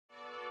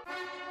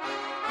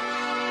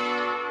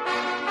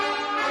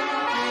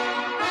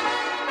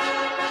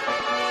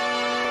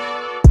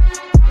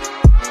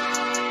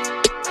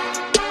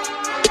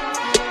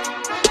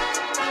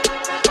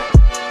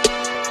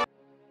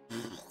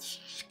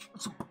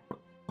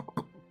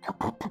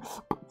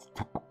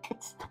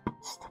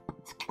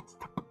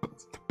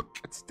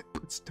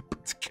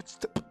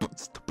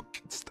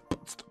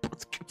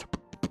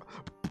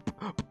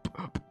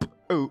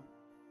Oh.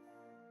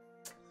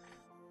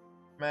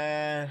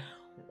 Man,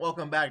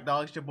 welcome back,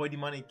 dog. It's your boy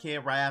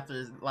dmoneythakid right after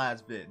this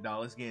last bit, dog.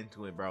 Let's get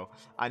into it, bro.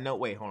 I know,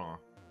 wait, hold on.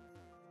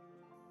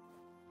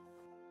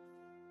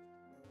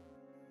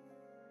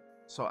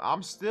 So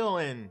I'm still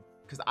in,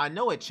 because I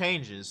know it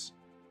changes.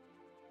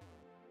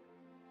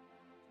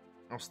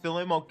 I'm still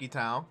in Monkey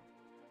Town.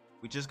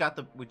 We just got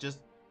the, we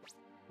just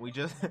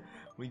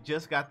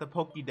got the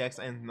Pokédex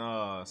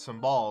and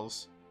some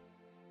balls.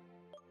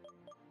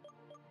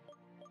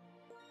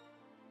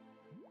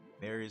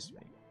 There is,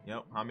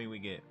 yep, how many we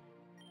get?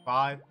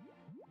 5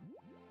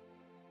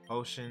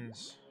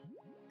 potions.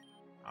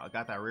 I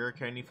got that rare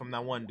candy from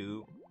that one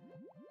dude.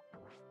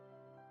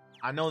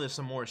 I know there's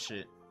some more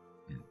shit.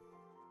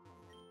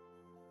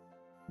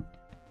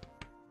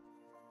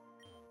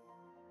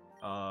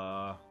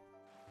 Oh,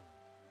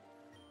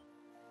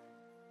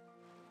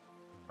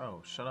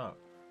 shut up.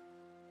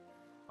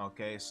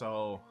 Okay,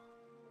 so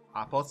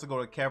I'm supposed to go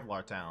to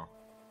Kevlar Town.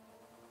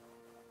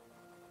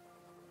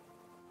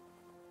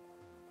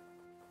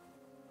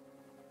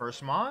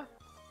 First mod?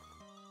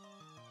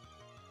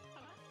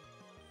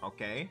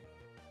 Okay.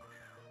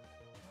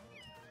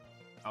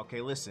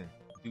 Okay, listen.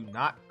 Do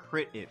not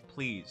crit it,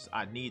 please.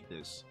 I need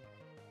this.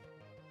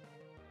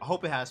 I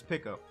hope it has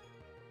pickup.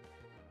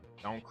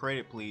 Don't crit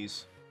it,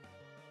 please.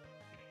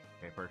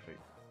 Okay,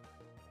 perfect.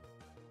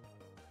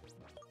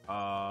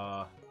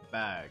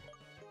 Bag.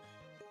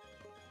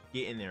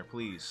 Get in there,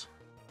 please.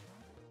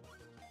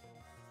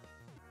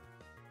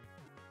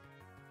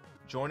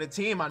 Join the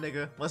team, my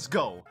nigga. Let's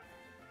go.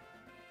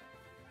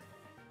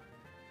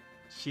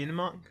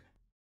 Shinmonk?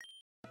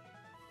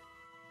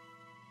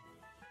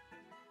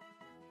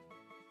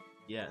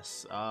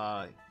 Yes.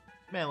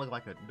 Man, look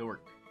like a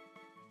dork.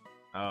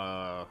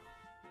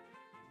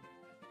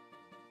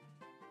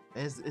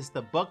 It's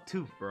the buck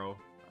tooth, bro.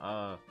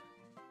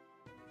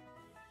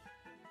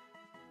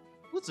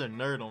 Who's a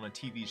nerd on a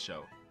TV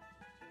show?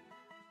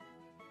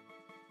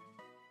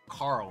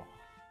 Carl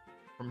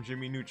from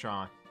Jimmy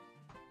Neutron.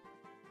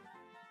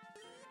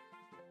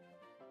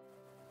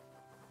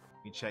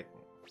 Let me check.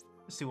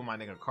 Let's see what my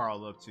nigga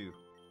Carl up to.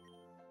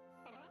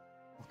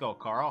 Let's go,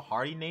 Carl.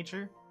 Hardy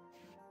nature.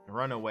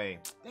 Run away.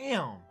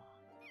 Damn.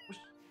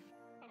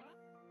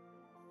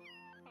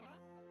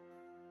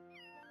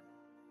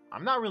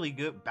 I'm not really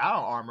good.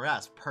 Battle armor.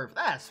 That's perfect.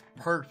 That's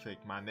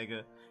perfect, my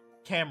nigga.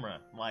 Camera,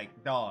 like,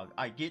 dog,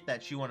 I get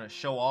that you want to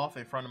show off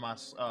in front of my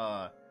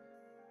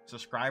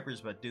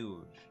subscribers, but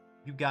dude,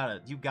 you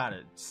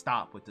gotta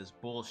stop with this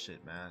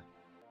bullshit, man.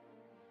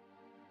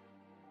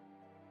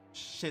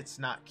 Shit's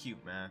not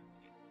cute, man.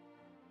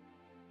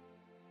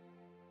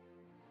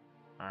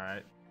 All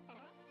right,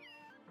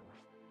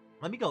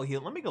 let me go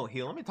heal. Let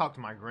me talk to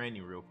my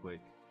granny real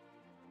quick.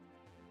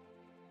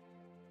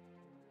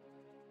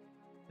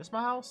 This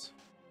my house?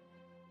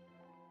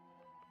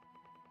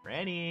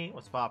 Granny,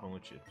 what's poppin'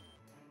 with you?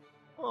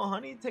 Oh,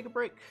 honey, take a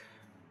break.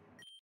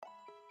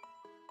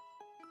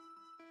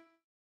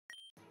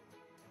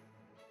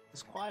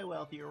 It's quiet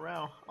out here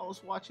around. I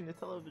was watching the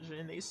television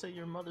and they said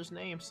your mother's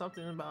name,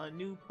 something about a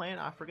new plant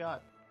I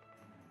forgot.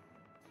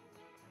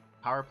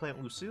 Power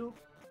plant Lucille?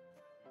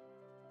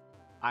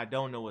 I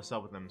don't know what's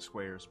up with them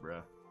squares,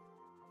 bruh.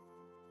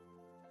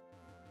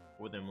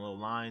 With them little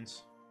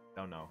lines.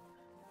 Don't know.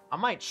 I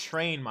might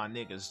train my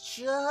niggas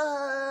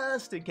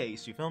just in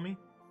case, you feel me?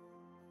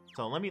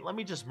 So let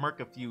me just murk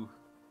a few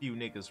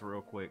niggas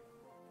real quick.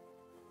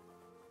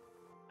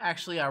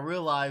 Actually, I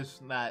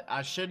realized that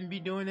I shouldn't be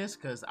doing this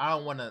because I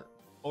don't want to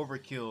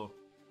overkill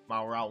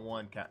my Route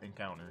 1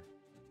 encounter.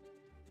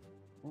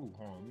 Ooh,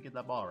 hold on. Let me get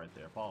that ball right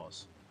there.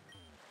 Pause.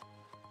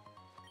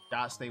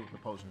 Gotta stay with the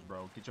potions,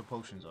 bro. Get your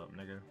potions up,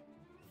 nigga.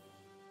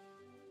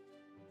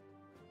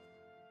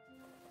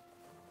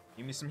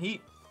 Give me some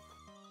heat.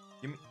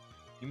 Give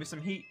me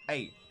some heat.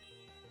 Hey.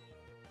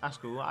 That's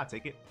cool. I'll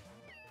take it.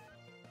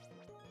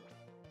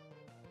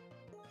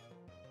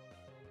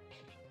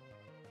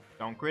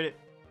 Don't crit it.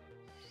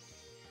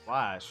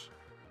 Flash.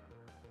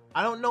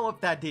 I don't know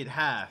if that did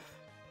half.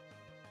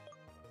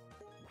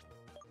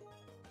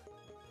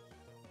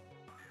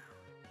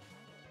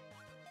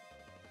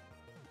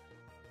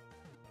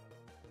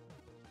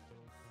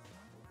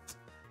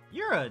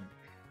 You're a...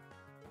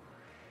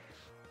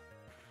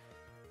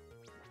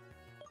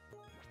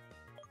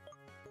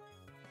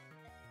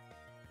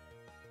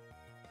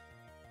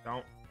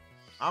 Don't.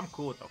 I'm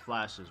cool with the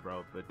flashes,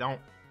 bro, but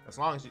don't. As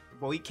long as you...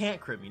 Well, he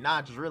can't crit me. Nah,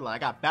 I just realized I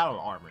got battle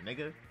armor,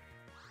 nigga.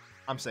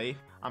 I'm safe.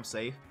 I'm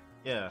safe.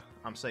 Yeah,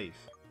 I'm safe.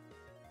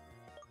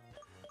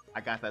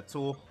 I got that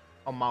tool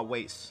on my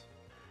waist.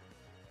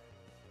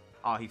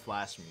 Oh, he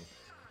flashed me.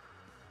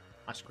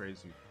 That's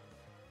crazy.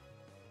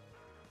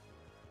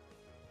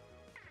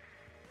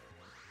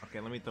 Okay,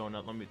 let me throw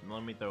another.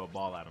 Let me throw a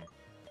ball at him.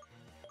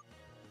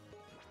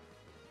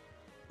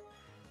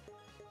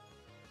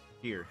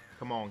 Here,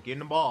 come on, get in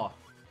the ball.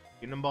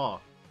 Get in the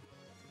ball.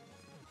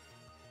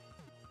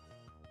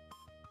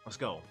 Let's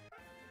go.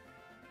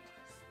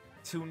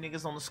 2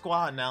 niggas on the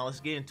squad now. Let's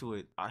get into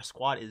it. Our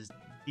squad is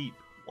deep.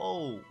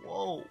 Whoa,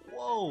 whoa,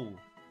 whoa.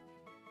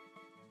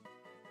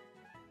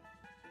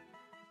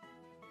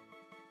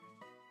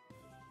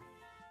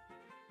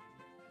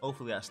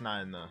 Hopefully that's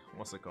not in the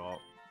what's it called?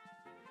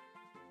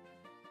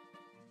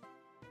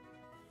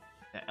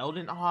 The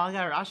Elden. Oh,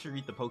 I should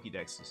read the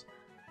Pokédexes.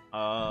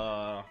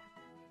 I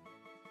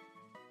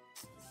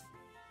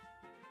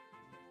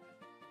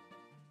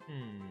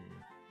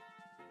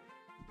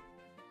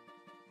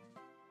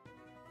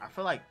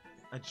feel like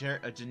a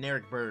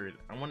generic bird.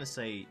 I want to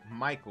say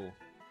Michael,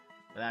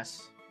 but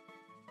that's.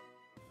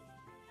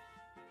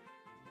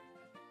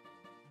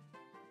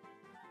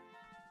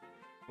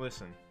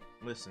 Listen.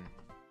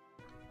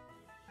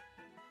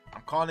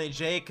 I'm calling it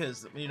Jay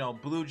because, you know,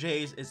 Blue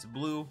Jays, it's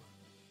blue.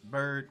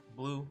 Bird,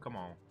 blue. Come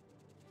on.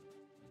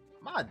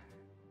 My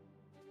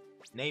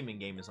naming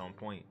game is on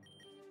point.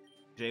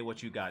 Jay,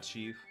 what you got,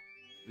 Chief?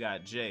 You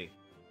got Jay.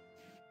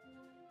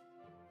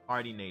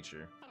 Hardy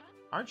Nature.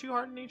 Aren't you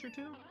Hardy Nature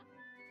too?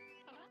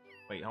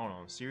 Wait, hold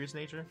on. Serious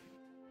Nature?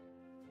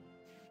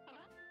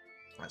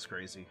 That's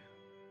crazy.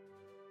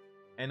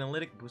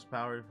 Analytic boost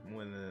power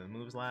when the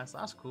moves last.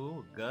 That's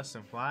cool. Gust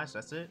and Flash,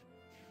 that's it?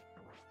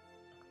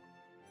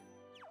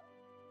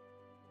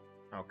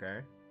 Okay.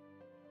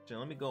 So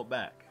let me go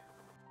back.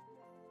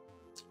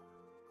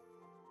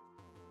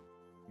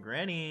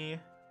 Granny.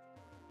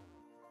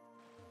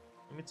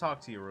 Let me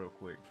talk to you real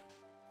quick.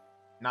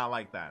 Not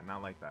like that.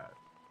 Not like that.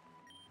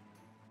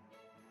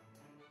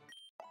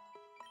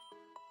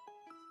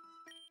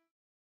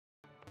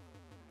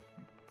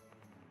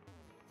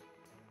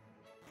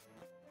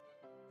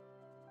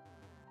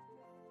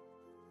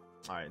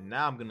 Alright,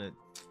 now I'm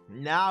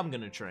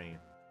gonna train.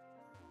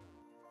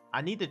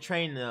 I need to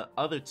train the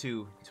other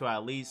two to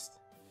at least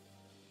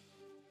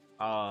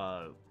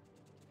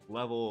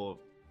level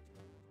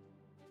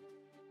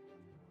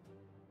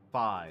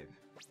 5.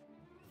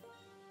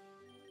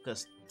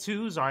 Because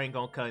 2s aren't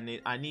gonna cut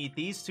it. I need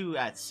these two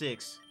at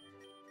 6.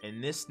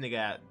 And this nigga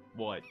at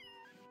what?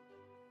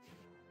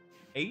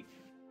 8?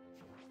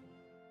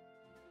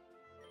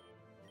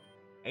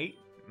 8?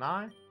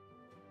 9?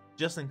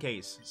 Just in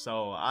case.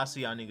 So I'll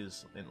see y'all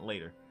niggas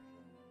later.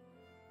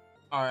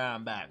 Alright,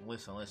 I'm back.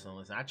 Listen.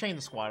 I changed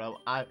the squad up.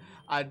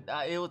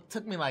 It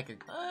took me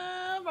like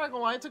I'm not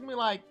gonna lie, it took me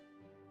like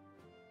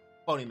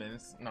 40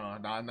 minutes. No,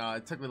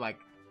 it took me like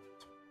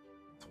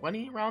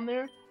 20 around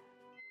there.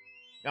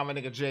 Got my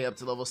nigga Jay up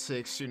to level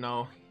 6, you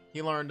know.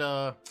 He learned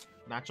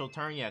not your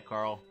turn yet,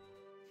 Carl.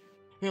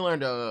 He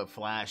learned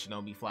flash, you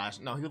know, be flash.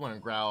 No, he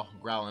learned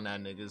growling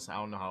at niggas. I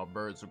don't know how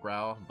birds will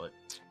growl, but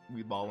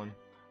we ballin'.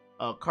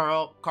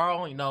 Carl,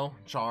 you know,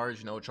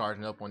 charging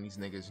up on these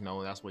niggas, you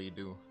know, that's what you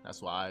do.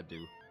 That's what I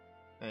do.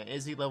 And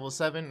Izzy level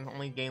 7,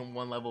 only gained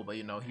 1 level, but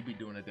you know, he be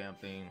doing a damn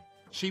thing.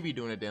 She be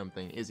doing a damn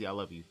thing. Izzy, I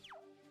love you.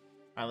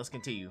 Alright, let's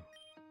continue.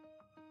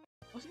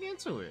 Let's get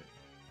into it.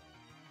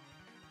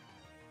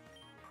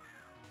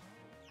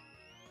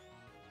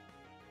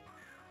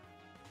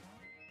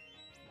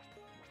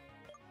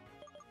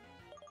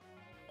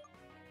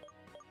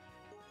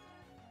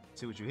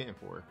 See what you're hitting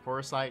for.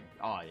 Foresight?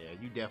 Oh yeah,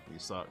 you definitely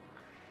suck.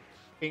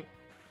 Pink.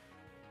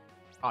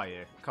 Oh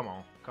yeah, come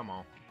on.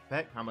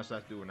 Peck, how much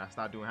that's doing? That's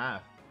not doing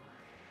half.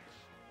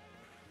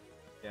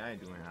 Yeah, I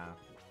ain't doing half.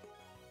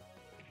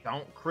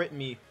 Don't crit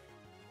me.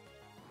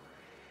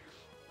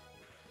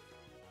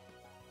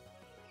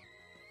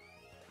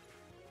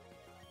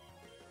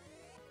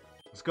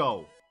 Let's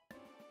go.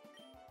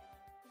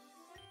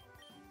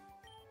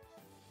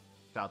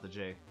 Shout out to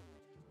Jay.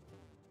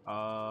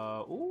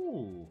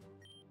 Ooh.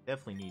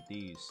 Definitely need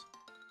these.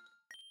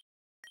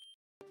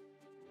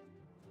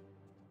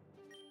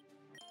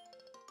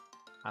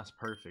 That's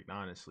perfect,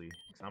 honestly.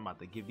 'Cause I'm about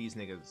to give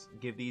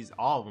these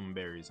all of them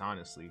berries,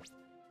 honestly.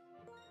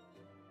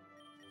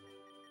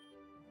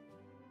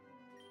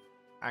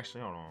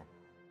 Actually, hold on.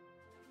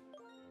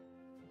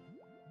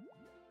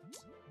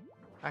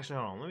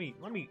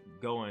 Let me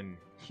go and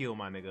heal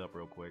my nigga up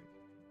real quick.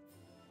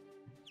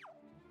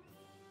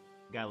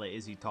 Gotta let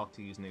Izzy talk to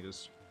these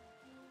niggas.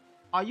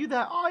 Are you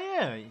that? Oh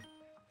yeah,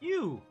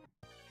 you.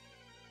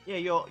 Yeah,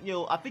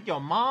 yo. I think your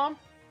mom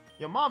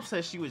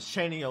said she was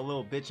training your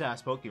little bitch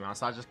ass Pokemon,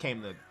 so I just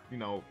came to, you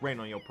know, rain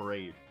on your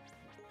parade.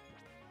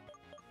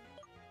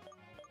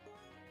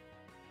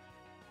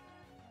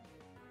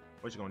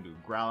 What you gonna do?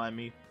 Growl at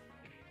me?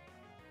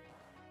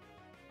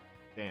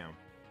 Damn.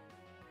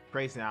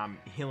 Crazy, now I'm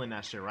healing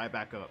that shit right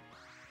back up.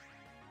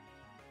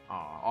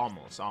 Aw,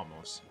 almost.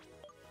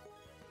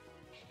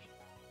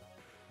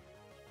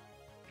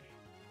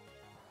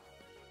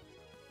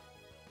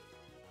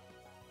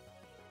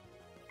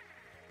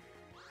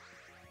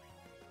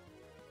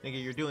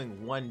 Nigga, you're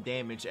doing 1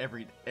 damage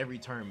every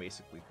turn,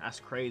 basically. That's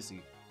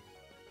crazy.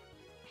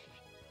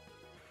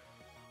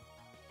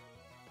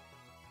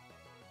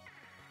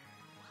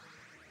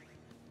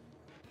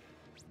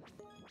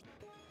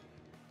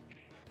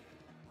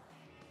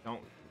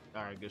 Don't.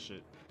 Alright, good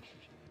shit.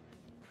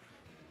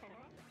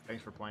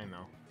 Thanks for playing,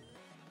 though.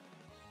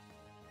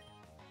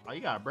 Oh,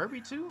 you got a Burpee,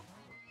 too?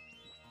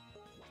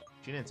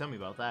 She didn't tell me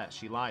about that.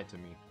 She lied to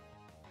me.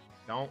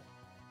 Don't.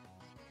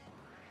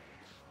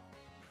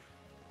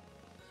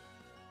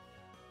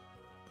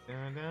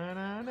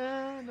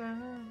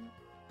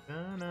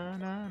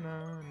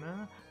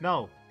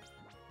 No.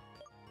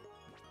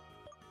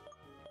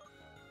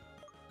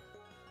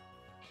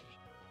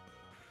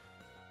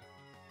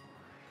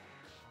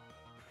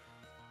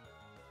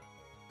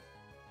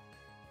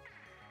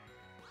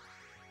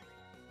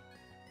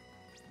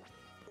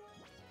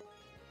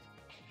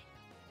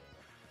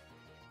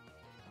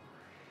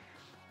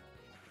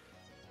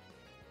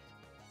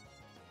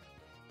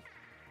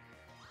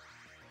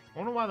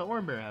 wonder why the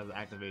orange bear hasn't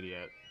activated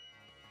yet.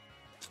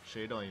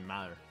 Shit, it don't even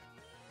matter.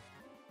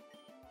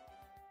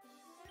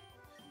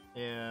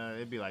 Yeah,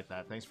 it'd be like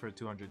that. Thanks for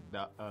 200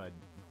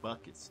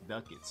 buckets,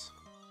 ducats.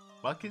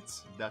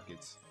 Buckets?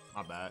 Ducats.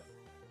 My bad.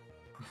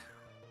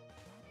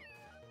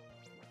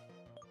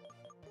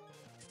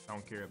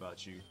 Don't care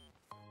about you.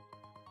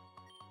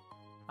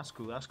 That's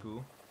cool, that's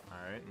cool.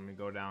 Alright, let me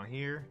go down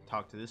here,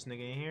 talk to this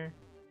nigga in here.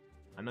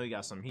 I know you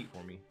got some heat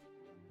for me.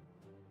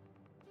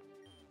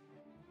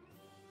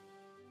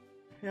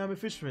 Yeah, I'm a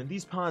fisherman.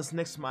 These ponds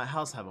next to my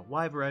house have a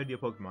wide variety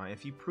of Pokemon.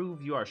 If you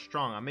prove you are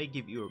strong, I may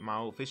give you my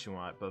old fishing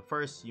rod. But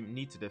first, you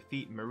need to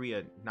defeat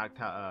Maria Now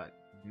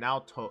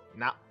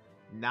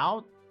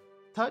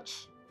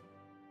Touch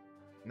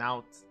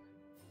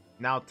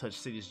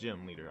City's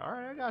gym leader.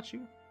 Alright, I got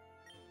you.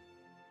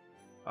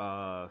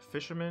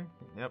 Fisherman.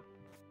 Yep.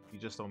 You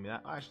just told me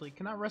that. Actually,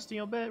 can I rest in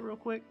your bed real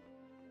quick?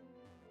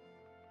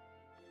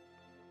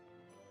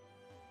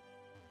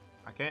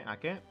 I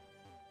can't.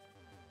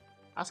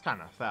 That's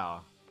kind of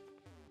foul.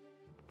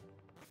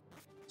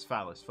 It's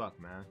foul as fuck,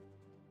 man.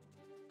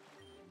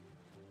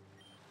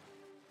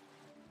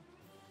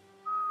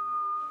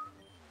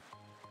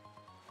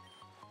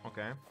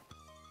 Okay.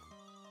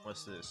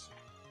 What's this?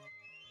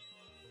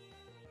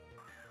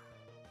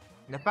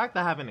 The fact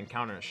that I haven't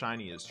encountered a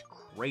shiny is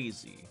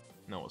crazy.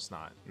 No, it's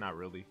not. Not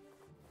really.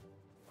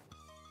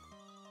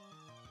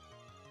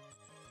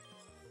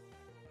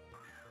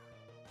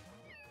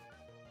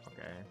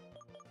 Okay.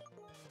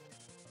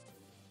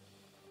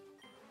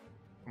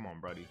 Come on,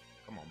 buddy.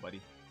 Come on,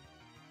 buddy.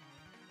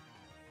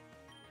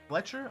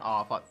 Fletcher?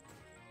 Oh, I thought...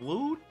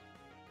 Blood?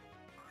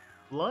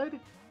 Blood?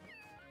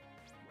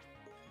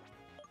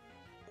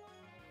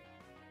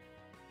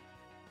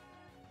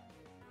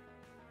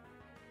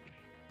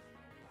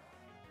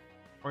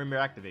 Or remember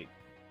activate.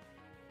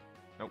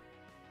 Nope.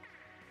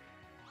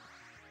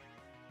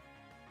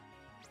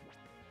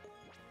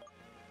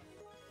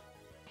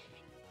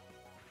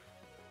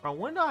 Bro,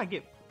 when do I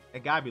get...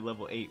 It gotta be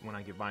level 8 when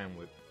I get Vine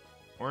Whip.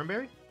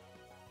 Oranberry?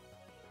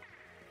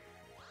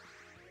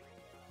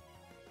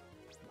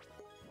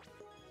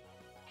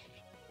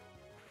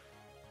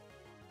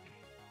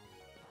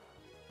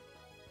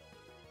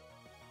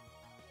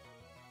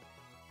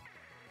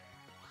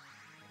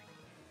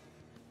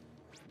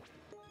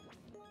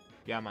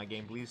 Yeah, my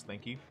game, please.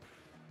 Thank you.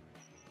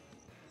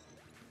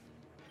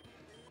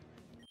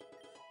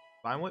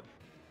 Vine Whip.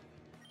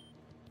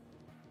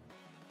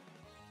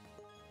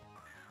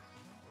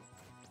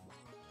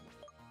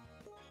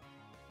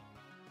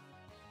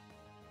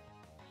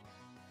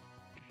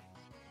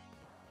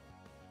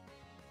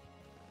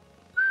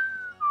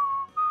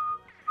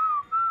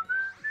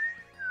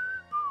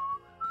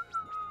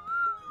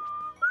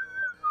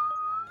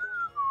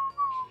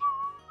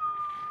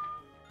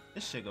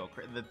 This shit go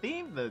crazy.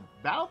 The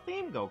battle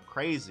theme go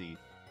crazy.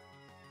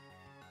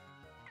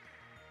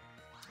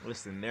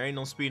 Listen, there ain't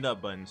no speed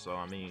up button, so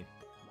I mean,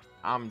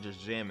 I'm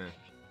just jamming.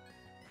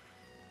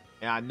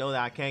 And I know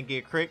that I can't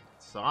get cricked,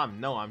 so I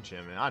know I'm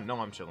jamming. I know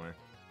I'm chilling.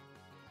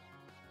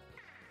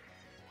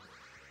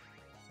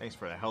 Thanks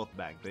for the health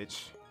back,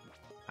 bitch.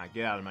 Now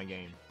get out of my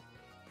game.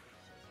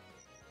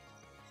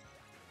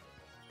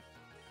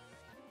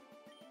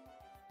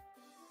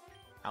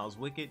 I was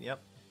wicked,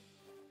 yep.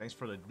 Thanks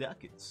for the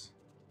ducats.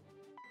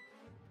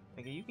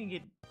 Nigga, you can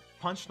get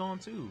punched on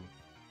too.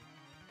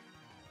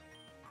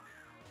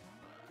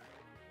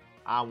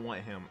 I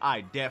want him.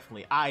 I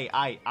definitely,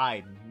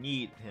 I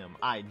need him.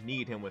 I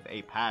need him with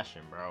a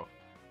passion, bro.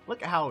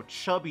 Look at how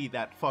chubby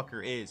that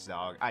fucker is,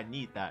 dog. I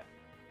need that.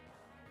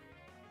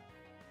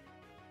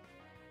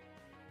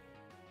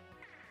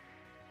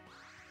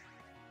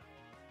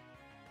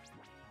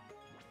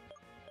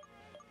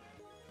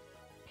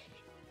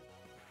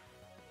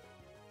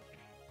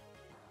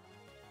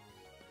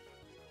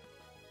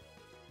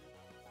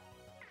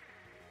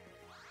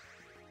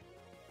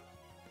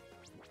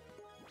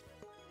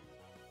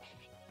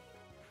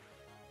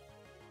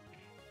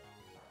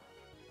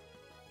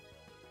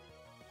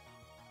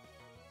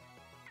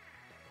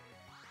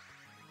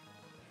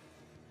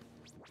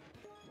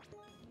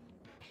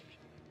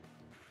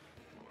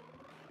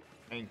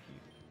 Thank you.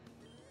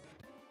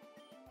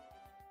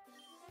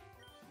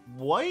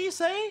 What did he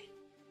say?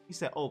 He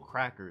said, oh,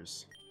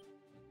 crackers.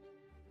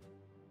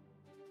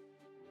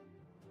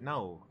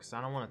 No, because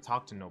I don't want to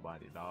talk to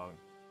nobody, dog.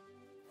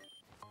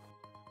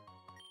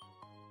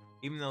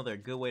 Even though they're a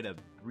good way to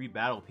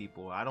rebattle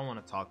people, I don't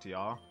want to talk to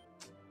y'all.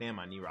 Damn,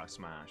 I need Rock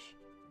Smash.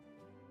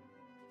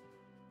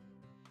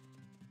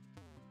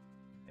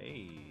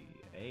 Hey.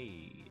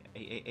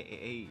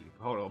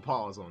 Hold on,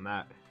 pause on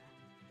that.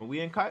 When we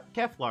in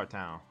Kevlar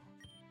Town.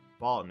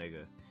 Ball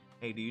nigga.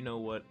 Hey, do you know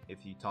what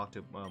if you talk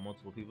to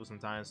multiple people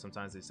sometimes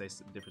they say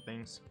different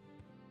things?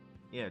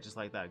 Yeah, just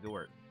like that. Good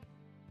work.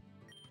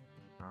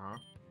 Uh-huh.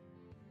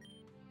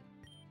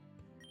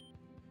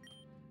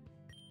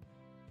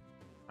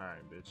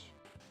 Alright, bitch.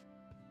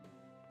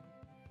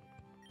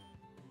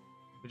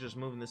 We're just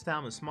moving this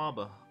town is small,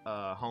 but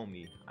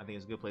homie. I think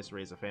it's a good place to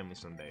raise a family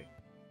someday.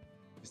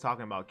 He's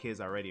talking about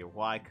kids already.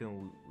 Why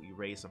couldn't we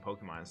raise some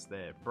Pokemon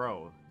instead?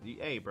 Bro,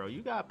 hey, bro,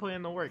 you gotta put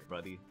in the work,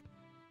 buddy.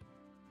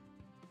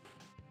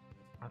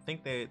 I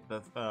think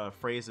the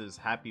phrase is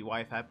happy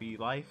wife, happy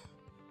life.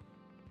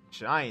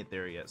 Shit, I ain't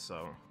there yet,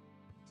 so.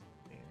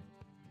 Man.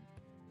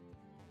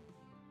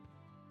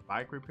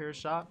 Bike repair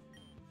shop?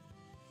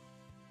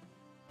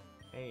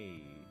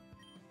 Hey.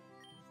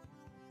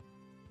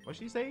 What'd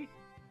she say?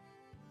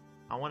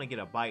 I want to get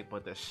a bike,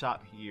 but the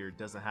shop here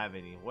doesn't have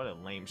any. What a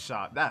lame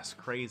shop. That's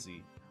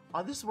crazy.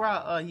 Oh, this is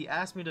where he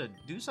asked me to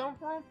do something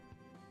for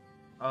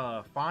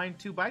him? Find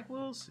 2 bike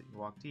wheels. You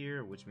walked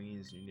here, which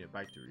means you need a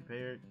bike to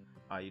repair it.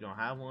 You don't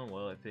have one?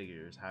 Well, it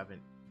figures.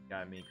 Haven't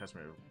got many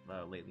customers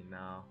lately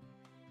now.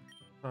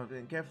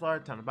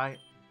 Kevlar, time to buy.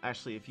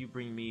 Actually, if you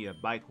bring me a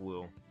bike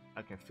wheel,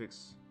 I can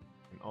fix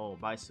an old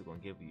bicycle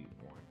and give you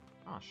one.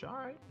 Oh, sure,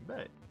 alright,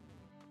 bet.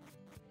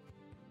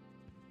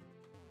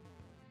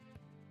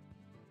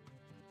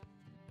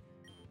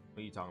 What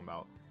are you talking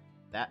about?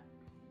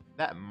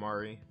 That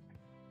Murray.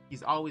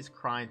 He's always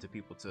crying to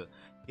people to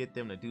get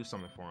them to do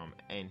something for him,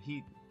 and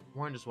he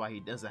wonders why he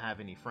doesn't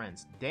have any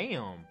friends.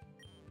 Damn.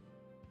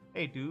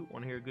 Hey, dude,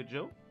 want to hear a good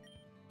joke?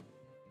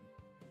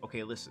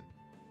 Okay, listen.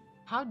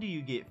 How do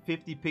you get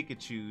 50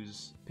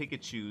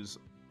 Pikachus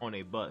on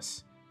a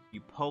bus?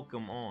 You poke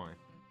them on.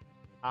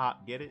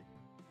 Get it?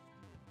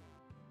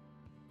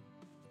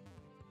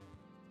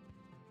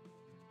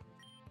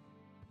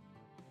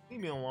 Leave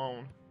me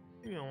alone.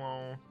 Leave me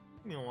alone.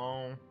 Leave me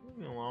alone. Leave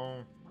me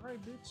alone. Alright,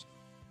 bitch.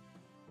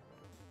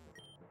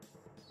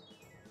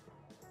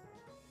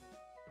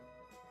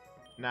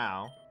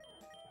 Now.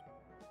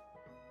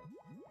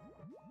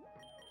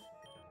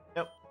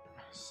 Yep.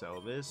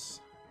 Sell this.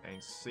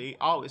 Thanks. See,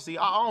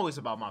 always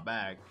about my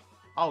bag.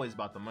 Always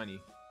about the money.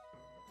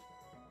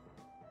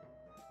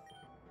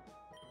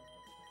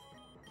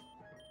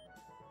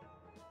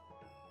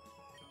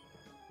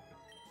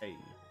 Hey,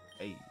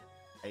 hey,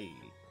 hey,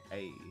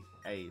 hey,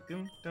 hey.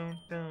 Dun dun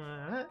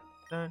dun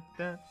dun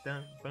dun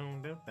dun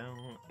boom dun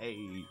boom.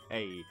 Hey,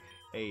 hey,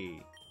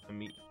 hey.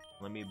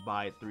 Let me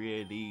buy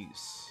 3 of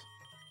these.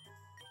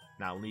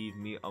 Now leave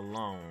me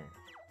alone.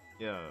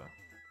 Yeah.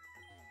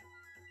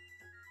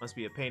 Must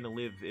be a pain to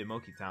live in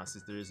Moki Town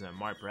since there isn't a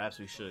mart. Perhaps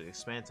we should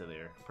expand to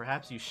there.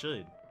 Perhaps you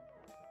should.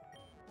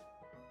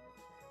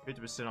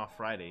 50% off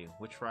Friday.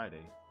 Which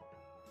Friday?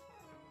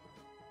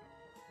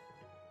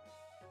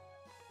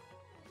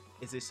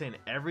 Is it saying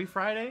every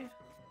Friday?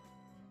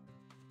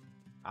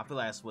 I feel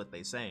like that's what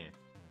they saying.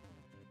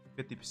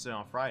 50%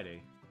 on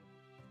Friday.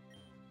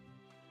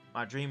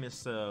 My dream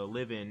is to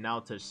live in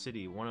Naltouch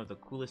City, one of the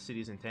coolest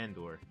cities in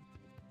Tandor.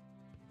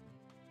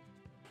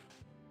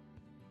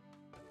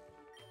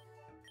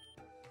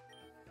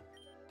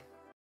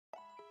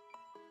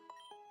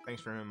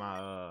 Thanks for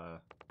my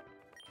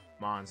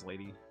Mons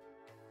lady.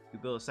 We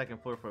built a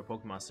 2nd floor for a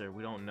Pokemon Center.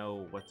 We don't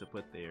know what to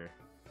put there.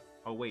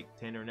 Oh wait,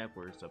 Tandor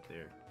Network's up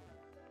there.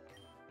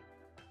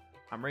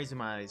 I'm raising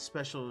my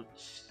special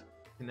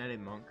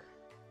kinetic monk,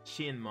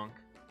 Shin monk.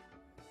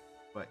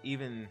 But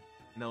even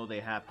though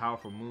they have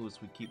powerful moves,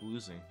 we keep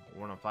losing.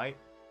 Wanna fight?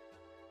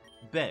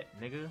 Bet,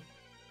 nigga.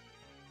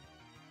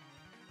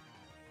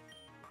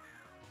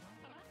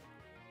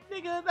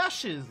 Nigga, that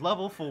shit is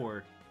level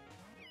 4.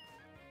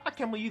 I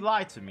can't believe you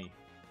lied to me.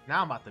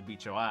 Now I'm about to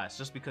beat your ass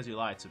just because you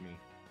lied to me.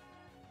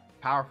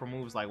 Powerful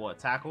moves like what?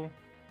 Tackle?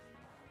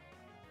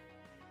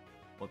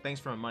 Well,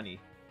 thanks for the money.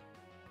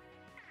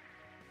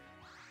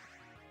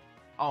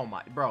 Oh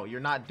my, bro, you're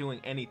not doing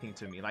anything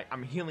to me. Like,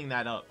 I'm healing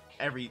that up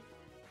every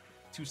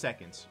 2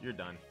 seconds. You're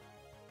done.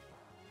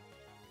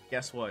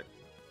 Guess what?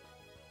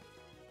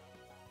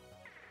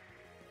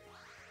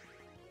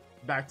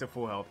 Back to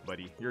full health,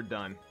 buddy. You're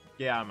done.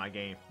 Get out of my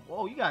game.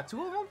 Whoa, you got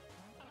 2 of them?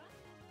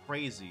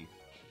 Crazy.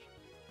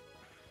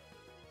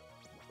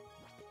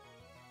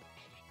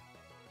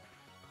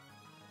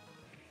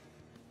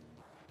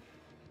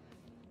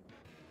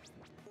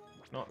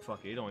 No,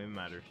 fuck it. It don't even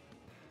matter.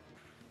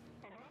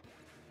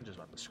 I'm just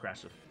about to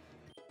scratch it.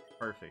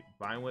 Perfect.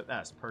 Vine Whip,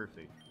 that's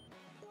perfect.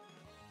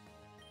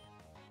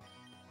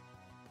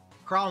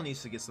 Crawl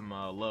needs to get some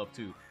love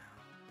too.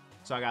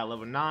 So I got a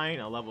level 9,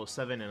 a level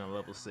 7, and a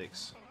level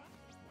 6.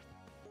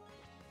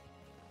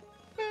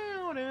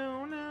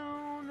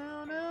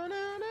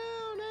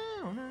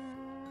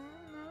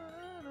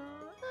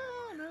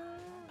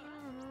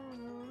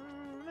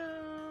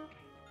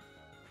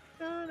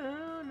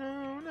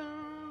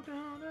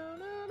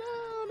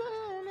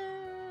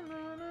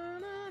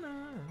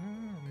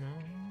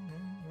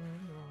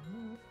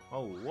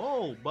 Oh,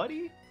 whoa,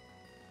 buddy.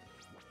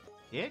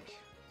 Ick.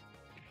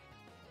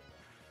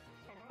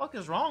 What the fuck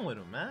is wrong with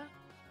him, man?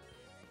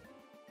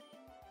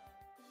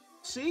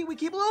 See, we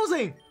keep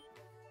losing.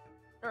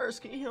 Nurse,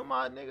 can you heal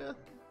my nigga?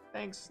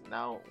 Thanks.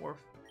 Now we're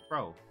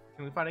bro.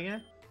 Can we fight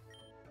again?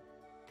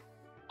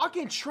 I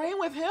can train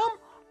with him?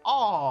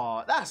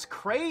 Aw, that's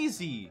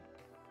crazy.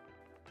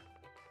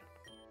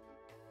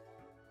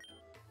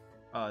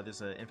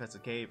 There's an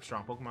infested cave.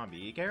 Strong Pokemon.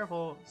 Be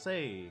careful.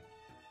 Say.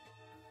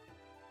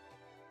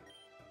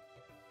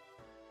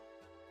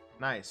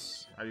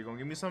 Nice. Are you gonna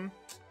give me some?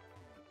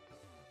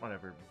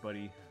 Whatever,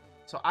 buddy.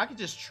 So I could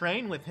just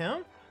train with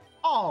him?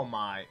 Oh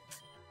my.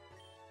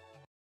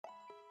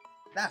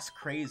 That's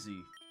crazy.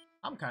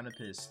 I'm kind of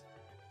pissed.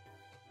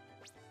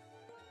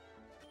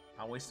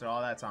 I wasted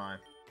all that time.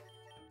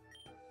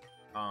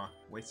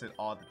 Wasted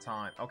all the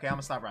time. Okay, I'm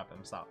gonna stop rapping. I'm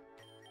gonna stop.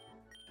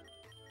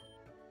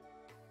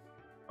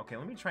 Okay,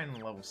 let me train on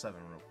level 7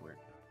 real quick.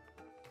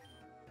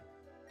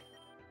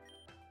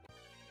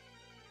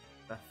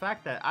 The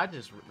fact that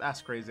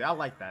that's crazy. I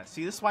like that.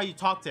 See, this is why you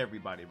talk to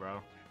everybody,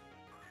 bro.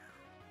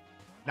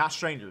 Not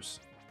strangers.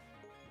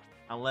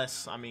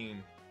 Unless, I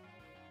mean,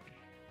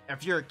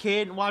 if you're a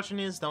kid watching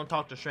this, don't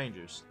talk to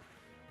strangers.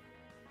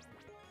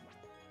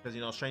 Because,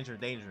 you know, stranger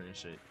danger and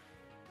shit.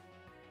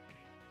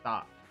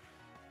 Stop.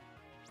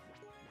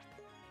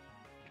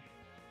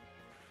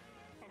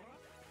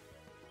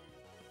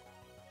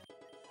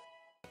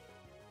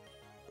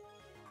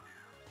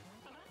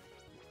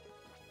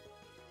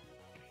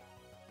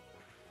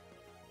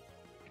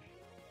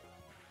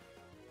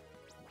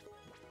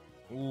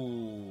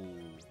 Ooh.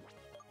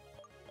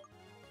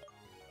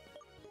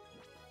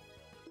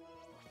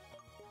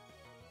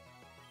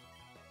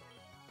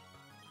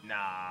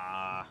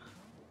 Nah.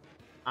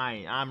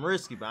 I'm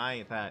risky, but I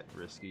ain't that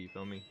risky, you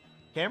feel me?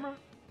 Camera?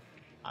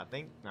 I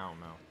think? I don't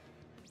know.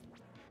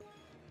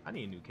 I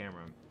need a new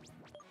camera.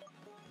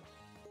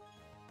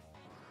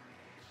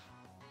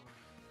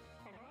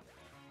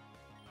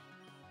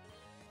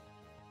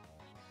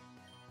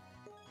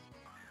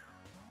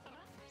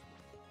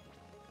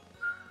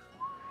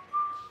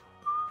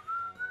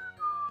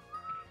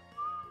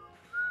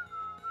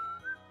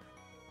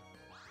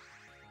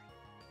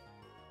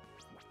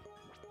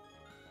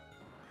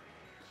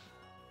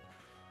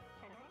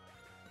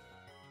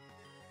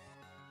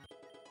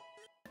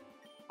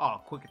 Oh,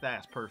 quick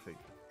that's perfect.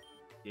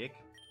 Dick.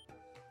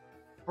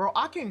 Bro,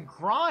 I can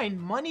grind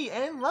money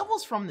and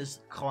levels from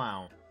this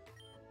clown.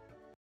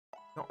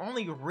 The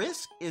only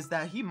risk is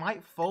that he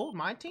might fold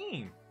my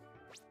team.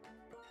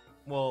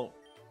 Well,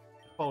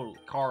 fold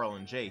Carl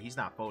and Jay. He's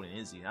not folding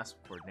Izzy. That's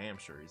for damn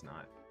sure he's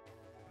not.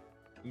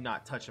 You're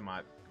not touching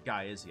my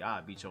guy Izzy.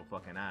 I'll beat your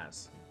fucking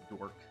ass,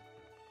 dork.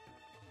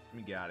 Let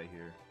me get out of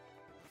here.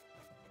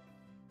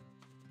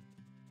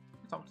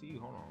 Talk to you.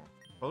 Hold on.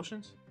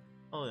 Potions?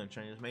 Oh, then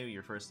trainers. Maybe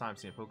your first time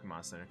seeing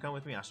Pokemon Center. Come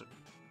with me. I should.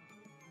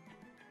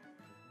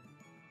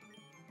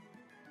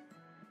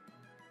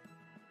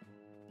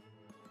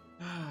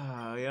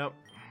 Yep. Yep.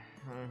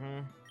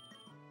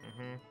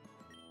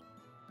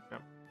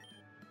 Yep.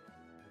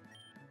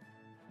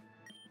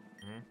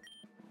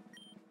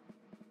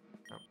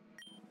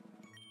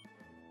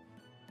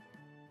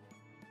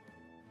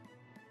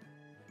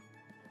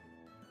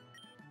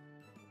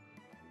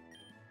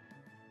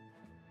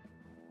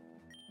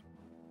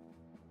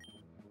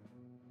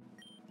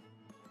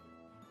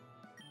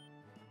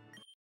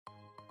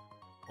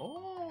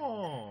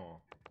 Oh,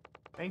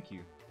 thank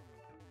you.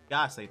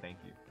 Gotta say thank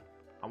you.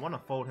 I want to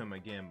fold him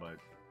again, but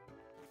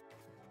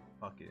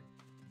fuck it.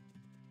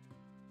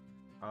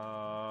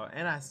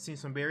 And I see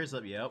some berries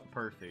up. Yep,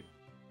 perfect.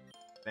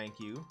 Thank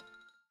you.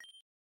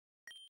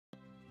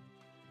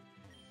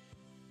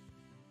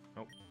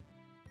 Nope.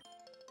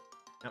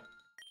 Yep.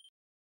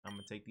 I'm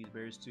gonna take these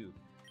berries too.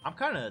 I'm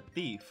kind of a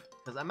thief,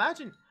 cause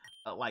imagine,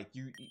 like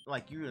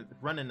you're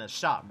running a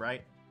shop,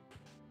 right?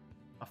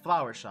 A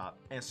flower shop,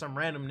 and some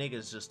random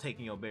niggas just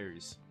taking your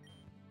berries.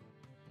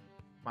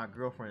 My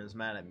girlfriend is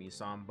mad at me,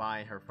 so I'm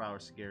buying her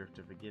flowers to get her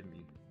to forgive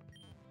me.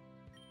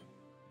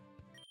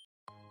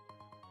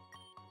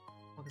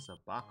 What is a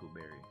Baku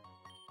berry?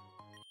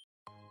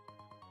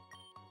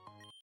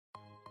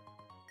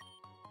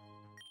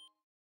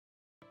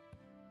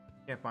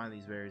 Can't find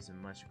these berries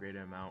in much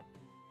greater amount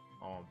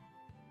on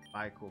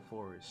Baku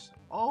Forest.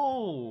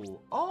 Oh,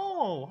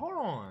 hold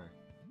on.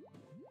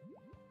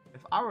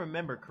 If I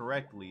remember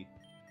correctly,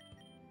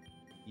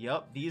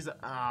 yep, these.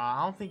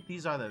 I don't think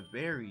these are the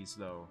berries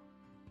though.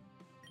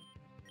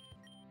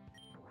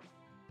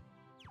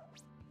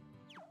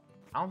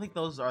 I don't think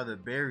those are the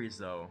berries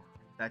though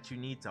that you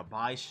need to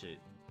buy shit.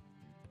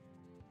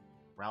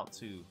 Route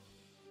 2. Can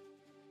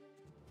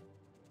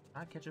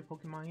I catch a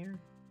Pokemon here?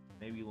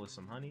 Maybe with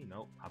some honey?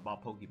 Nope. I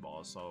bought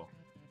Pokeballs, so.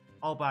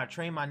 Oh, but I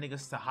train my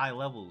niggas to high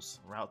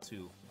levels. Route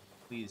 2.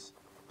 Please.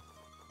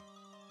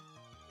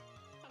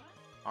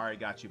 Alright,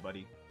 got you,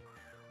 buddy.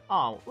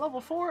 Oh,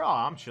 level 4? Oh,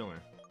 I'm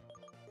chilling.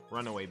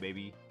 Runaway,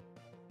 baby.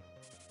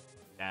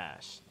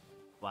 Dash.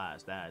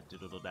 Flash, dash,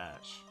 diddle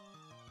dash.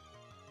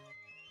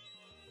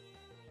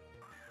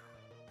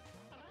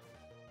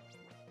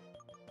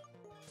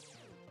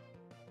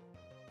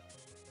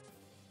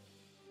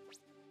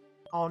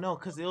 Oh no,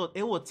 because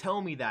it will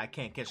tell me that I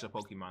can't catch a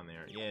Pokemon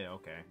there. Yeah,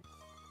 okay.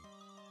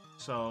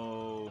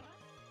 So,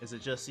 is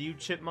it just you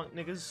chipmunk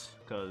niggas?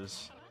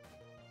 Because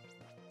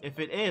if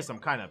it is, I'm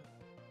kind of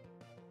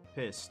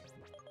pissed.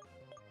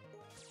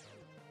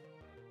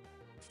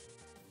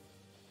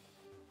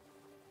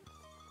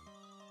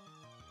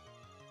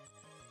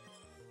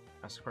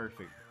 That's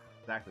perfect.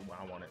 Exactly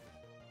what I wanted.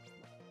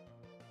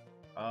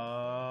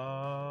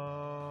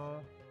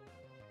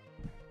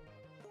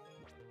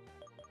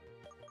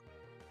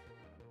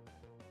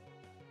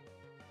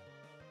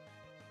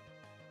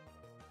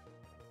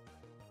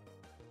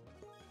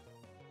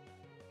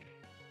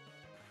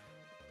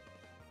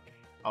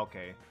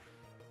 Okay.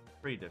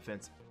 Pretty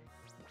defensive.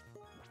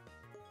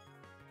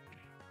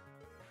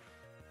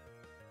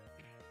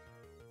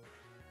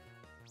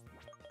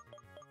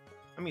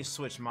 Let me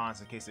switch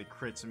mons in case it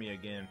crits me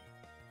again.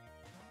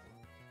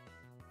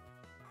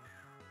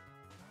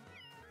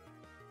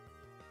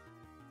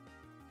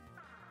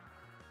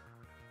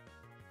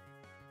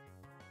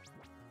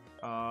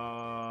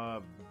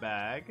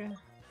 Bag.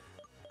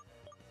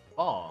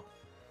 Oh.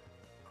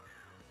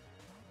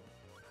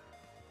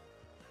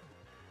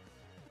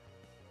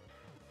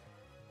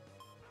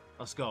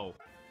 Let's go.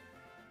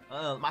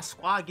 My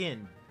squad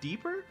getting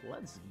deeper?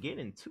 Let's get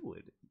into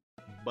it,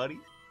 buddy.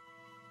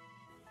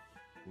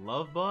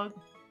 Love bug?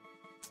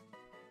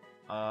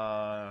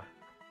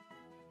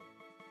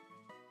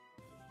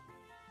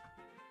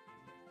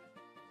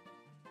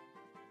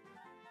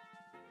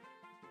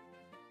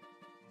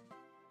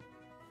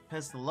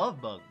 That's the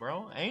love bug,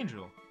 bro.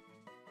 Angel.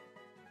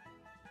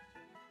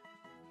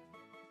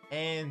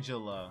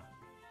 Angela.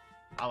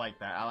 I like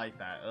that. I like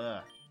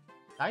that.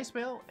 How you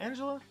spell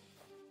Angela?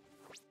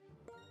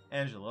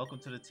 Angela, welcome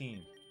to the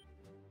team.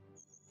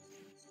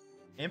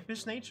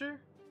 Impish nature?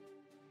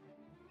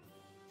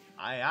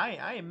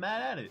 I ain't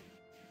mad at it.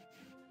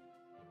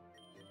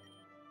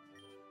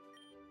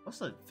 What's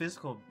the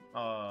physical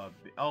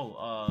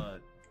no,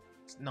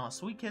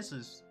 Sweet Kiss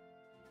is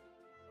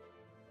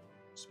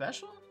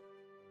special?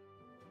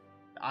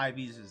 The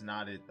IVs is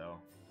not it though.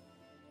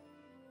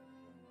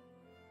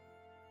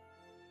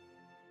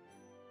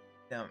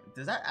 Damn,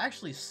 does that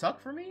actually suck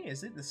for me?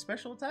 Is it the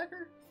special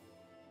attacker?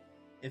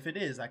 If it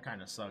is, that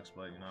kind of sucks,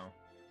 but you know,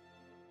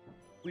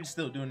 we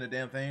still doing the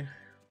damn thing.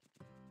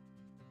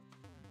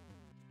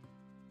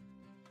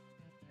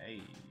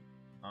 Hey,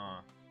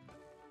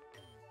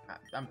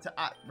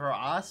 bro,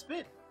 I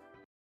spit.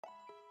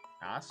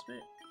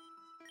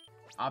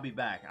 I'll be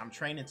back. I'm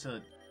training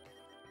to.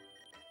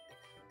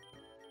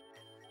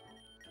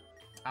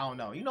 I don't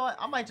know. You know what?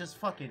 I might just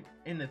fucking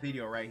end the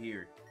video right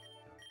here.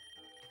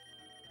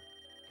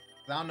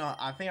 I don't know.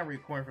 I think I'm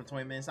recording for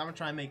 20 minutes. I'm gonna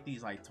try and make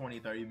these like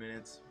 20-30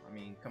 minutes. I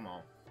mean, come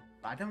on.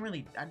 I didn't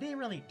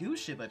really do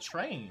shit but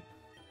train.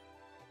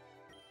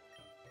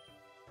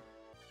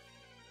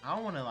 I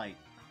don't want to like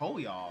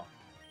hold y'all.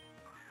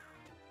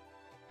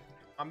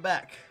 I'm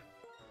back.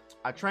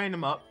 I trained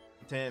him up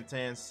 10,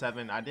 10,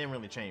 7. I didn't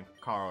really train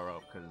Carl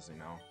up because, you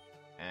know,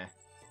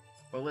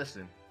 But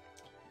listen,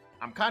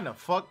 I'm kind of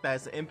fucked that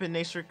it's an imp in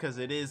nature because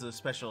it is a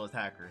special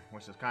attacker,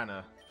 which is kind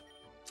of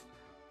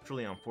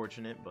truly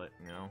unfortunate, but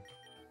you know,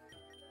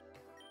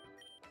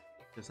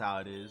 just how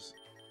it is.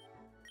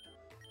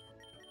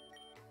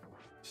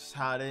 Just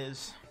how it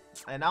is.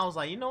 And I was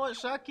like, you know what?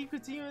 Should I keep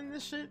continuing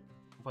this shit?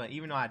 But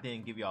even though I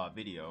didn't give y'all a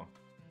video,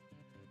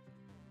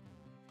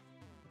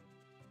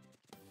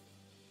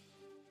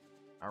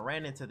 I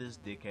ran into this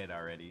dickhead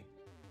already.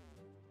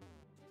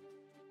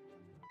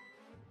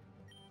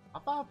 I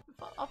fought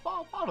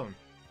him.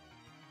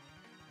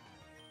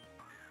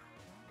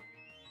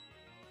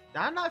 Did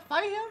I not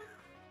fight him?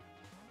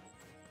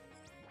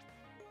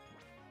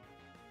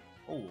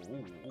 Ooh.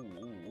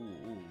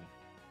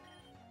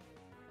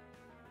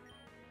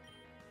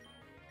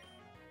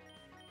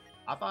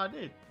 I thought I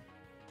did.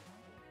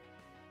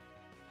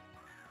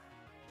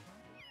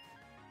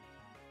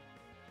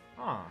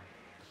 Huh.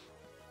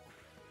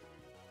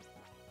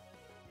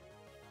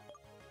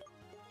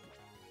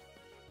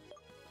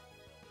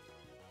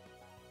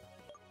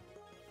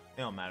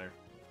 It don't matter.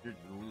 You're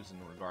losing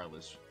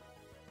regardless.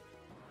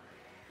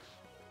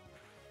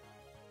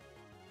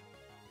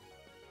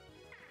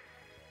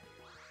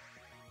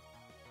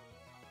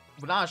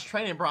 When I was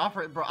training, bro,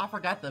 I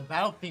forgot the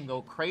battle theme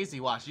go crazy.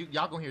 Watch,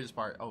 y'all gonna hear this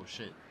part. Oh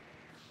shit.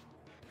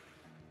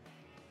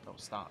 Oh,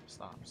 stop.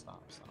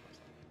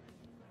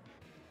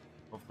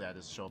 Hopefully I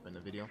just show up in the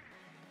video.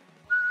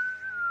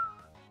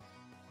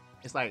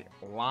 It's like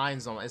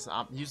lines on,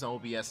 I'm using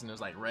OBS and there's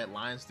like red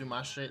lines through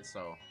my shit,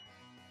 so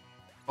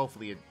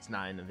hopefully it's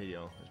not in the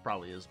video. It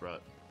probably is, bro.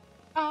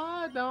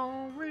 I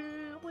don't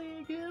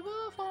really give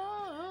a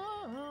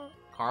fuck.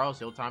 Carl,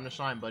 still time to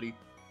shine, buddy.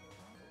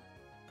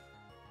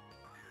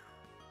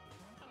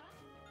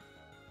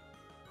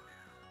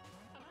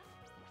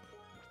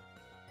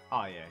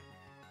 Oh yeah.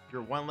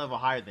 You're one level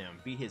higher than him.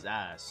 Beat his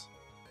ass.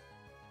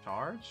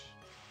 Charge?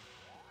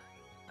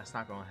 That's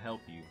not gonna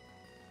help you.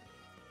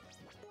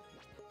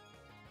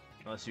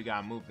 Unless you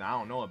got a move that I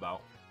don't know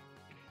about.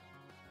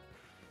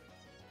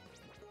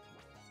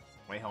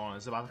 Wait, hold on.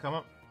 Is it about to come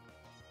up?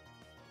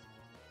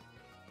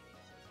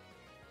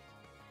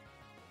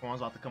 One's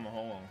about to come up.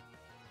 Hold on.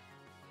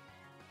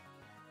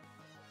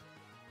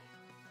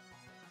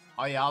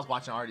 Oh yeah, I was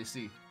watching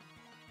RDC.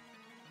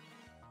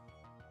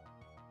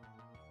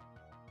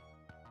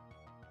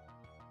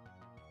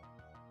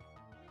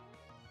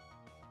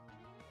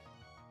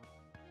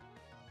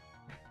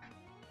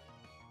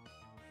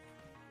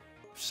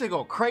 Shit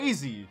go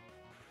crazy.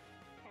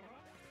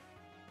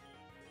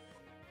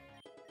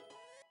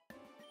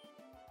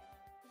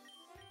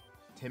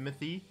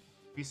 Timothy,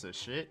 piece of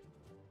shit.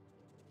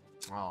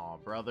 Oh,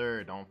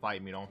 brother, don't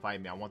fight me.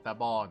 I want that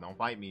ball. Don't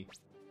fight me.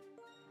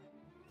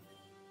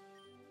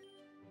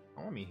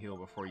 Let me heal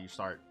before you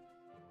start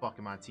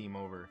fucking my team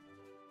over.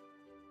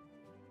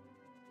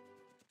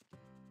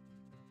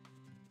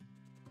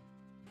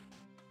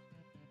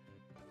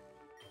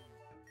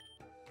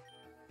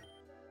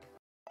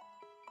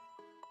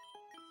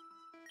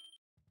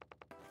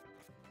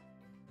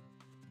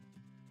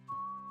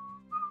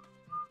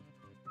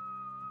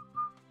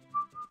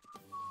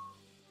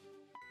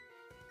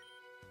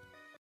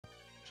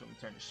 Let me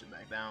turn this shit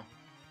back down.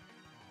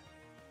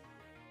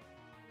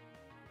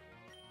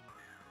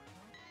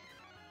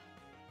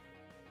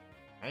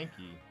 Thank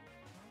you,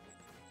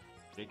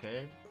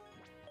 dickhead.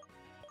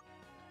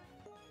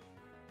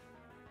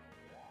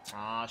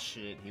 Ah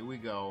shit, here we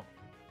go.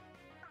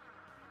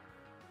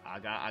 I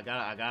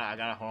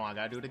gotta, hold on, I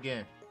gotta do it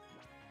again.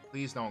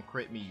 Please don't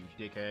crit me,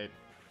 you dickhead.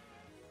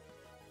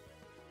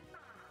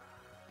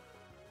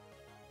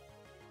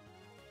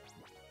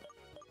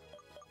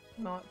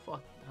 Not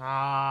fuck.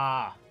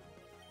 Ah.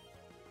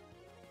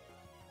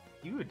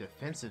 You were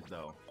defensive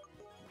though.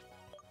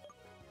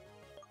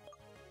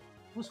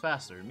 Who's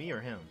faster, me or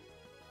him?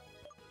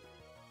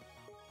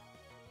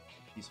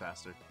 He's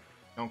faster.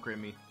 Don't crit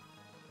me.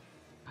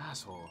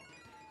 Asshole.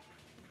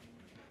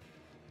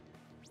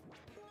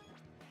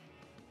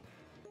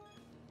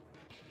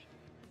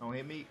 Don't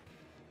hit me.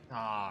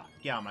 Ah,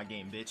 get out of my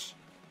game, bitch.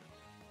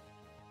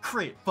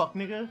 Crit, fuck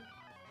nigga.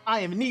 I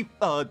am need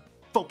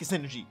focus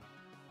energy.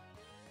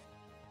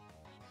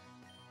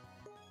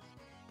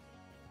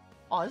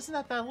 Oh,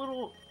 isn't that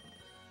little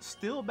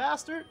steel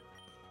bastard?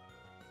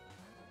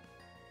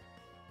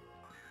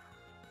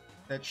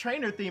 The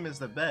trainer theme is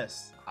the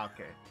best.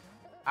 Okay.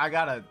 I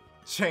gotta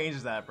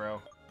change that,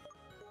 bro.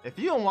 If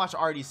you don't watch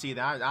RDC,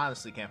 then I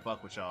honestly can't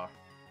fuck with y'all.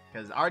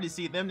 Because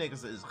RDC, them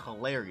niggas is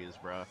hilarious,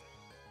 bro.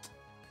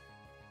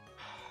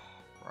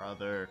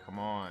 Brother, come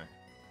on.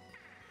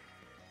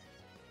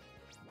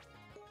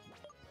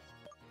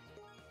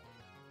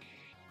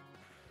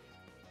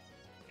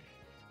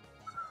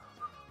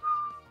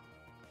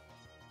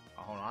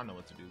 Oh, hold on, I know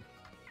what to do.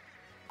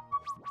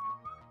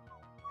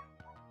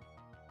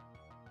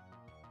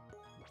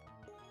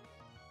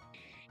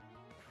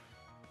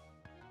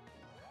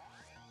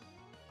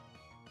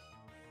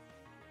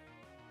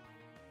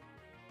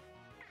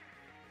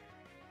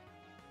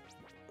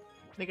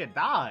 Nigga,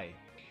 die.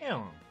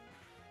 Damn.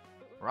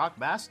 Rock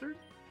bastard?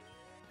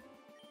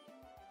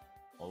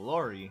 Well,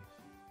 Lori.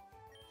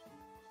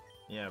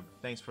 Yeah,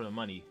 thanks for the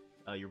money.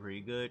 You're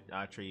pretty good.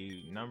 I trade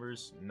you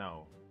numbers?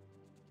 No.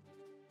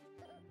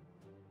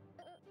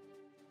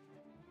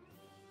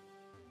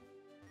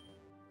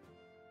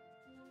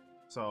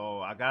 So,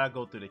 I gotta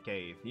go through the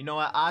cave. You know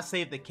what? I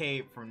saved the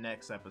cave for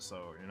next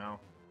episode, you know?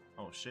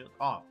 Oh, shit.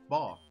 Oh,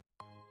 ball.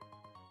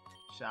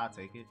 Shit, I'll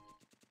take it.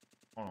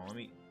 Hold on, let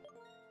me...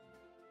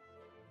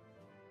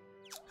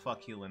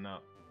 Fuck healing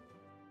up.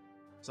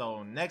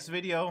 So next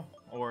video,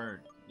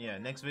 or yeah,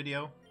 next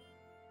video,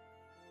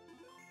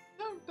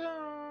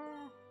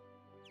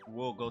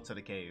 we'll go to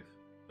the cave.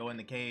 Go in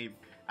the cave.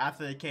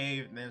 After the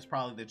cave, then it's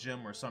probably the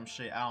gym or some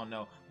shit. I don't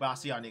know. But I'll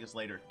see y'all niggas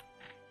later.